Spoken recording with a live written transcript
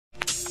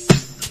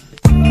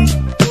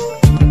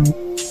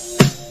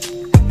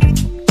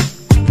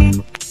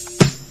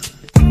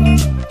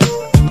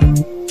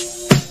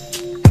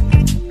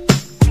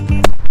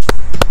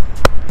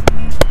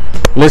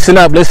Listen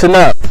up, listen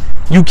up.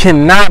 You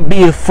cannot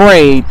be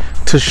afraid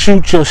to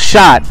shoot your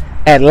shot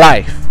at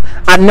life.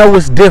 I know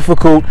it's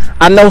difficult.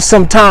 I know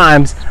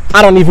sometimes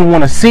I don't even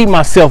want to see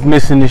myself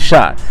missing this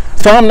shot.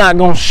 So I'm not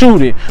going to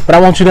shoot it. But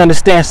I want you to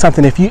understand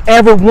something. If you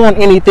ever want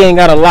anything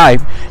out of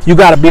life, you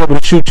got to be able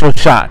to shoot your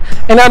shot.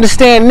 And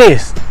understand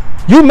this.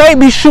 You may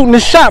be shooting the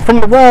shot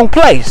from the wrong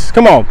place.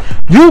 Come on.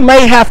 You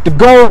may have to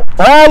go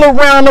all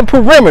around the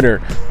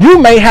perimeter. You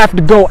may have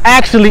to go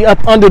actually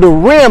up under the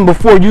rim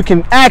before you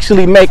can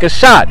actually make a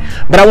shot.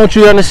 But I want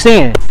you to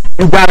understand,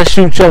 you got to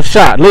shoot your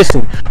shot.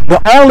 Listen,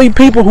 the only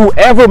people who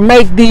ever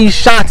make these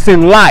shots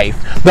in life,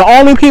 the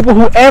only people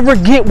who ever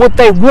get what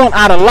they want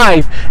out of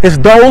life is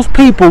those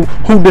people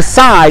who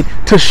decide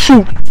to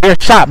shoot their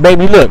shot,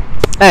 baby. Look,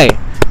 hey,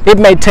 it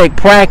may take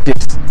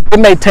practice. It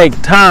may take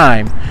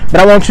time, but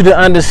I want you to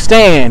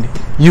understand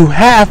you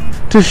have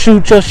to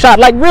shoot your shot.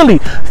 Like, really,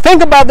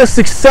 think about the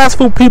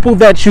successful people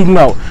that you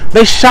know.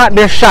 They shot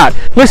their shot.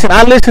 Listen,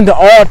 I listen to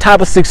all type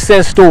of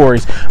success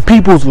stories,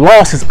 people's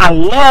losses. I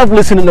love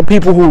listening to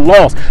people who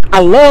lost. I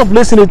love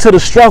listening to the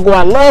struggle.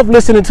 I love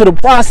listening to the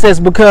process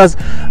because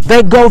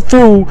they go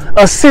through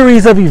a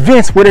series of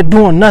events where they're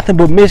doing nothing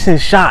but missing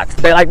shots.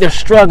 They're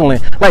struggling.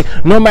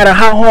 Like, no matter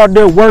how hard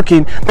they're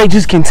working, they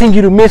just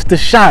continue to miss the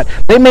shot.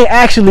 They may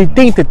actually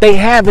think that they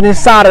have it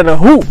inside of the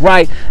hoop,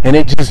 right? And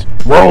it just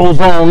rolls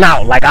on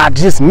out. Like, I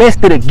just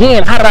missed it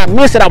again. How did I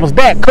miss it? I was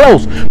that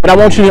close. But I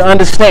want you to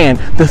understand,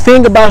 the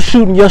thing about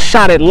shooting your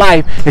shot at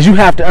life is you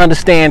have to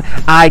understand,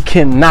 I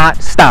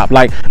cannot stop.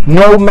 Like,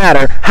 no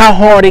matter how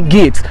hard it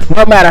gets,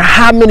 no matter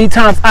how many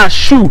times I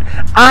shoot,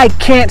 I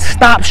can't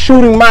stop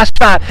shooting my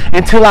shot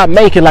until I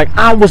make it. Like,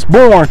 I was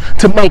born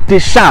to make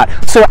this shot.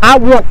 So I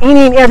want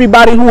any and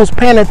everybody who is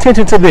paying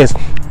attention to this,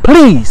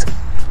 please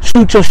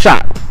shoot your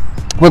shot.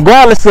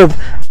 Regardless of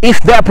if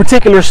that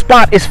particular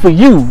spot is for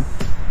you,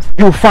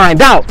 you'll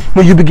find out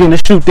when you begin to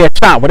shoot that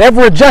shot.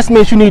 Whatever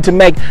adjustments you need to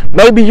make,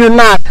 maybe you're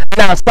not an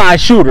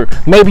outside shooter,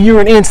 maybe you're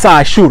an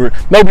inside shooter,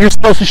 maybe you're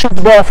supposed to shoot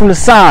the ball from the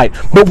side,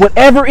 but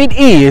whatever it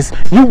is,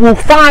 you will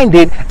find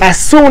it as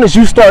soon as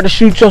you start to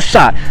shoot your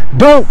shot.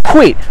 Don't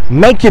quit.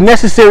 Make your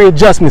necessary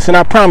adjustments, and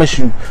I promise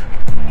you,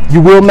 you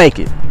will make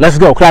it. Let's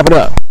go. Clap it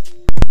up.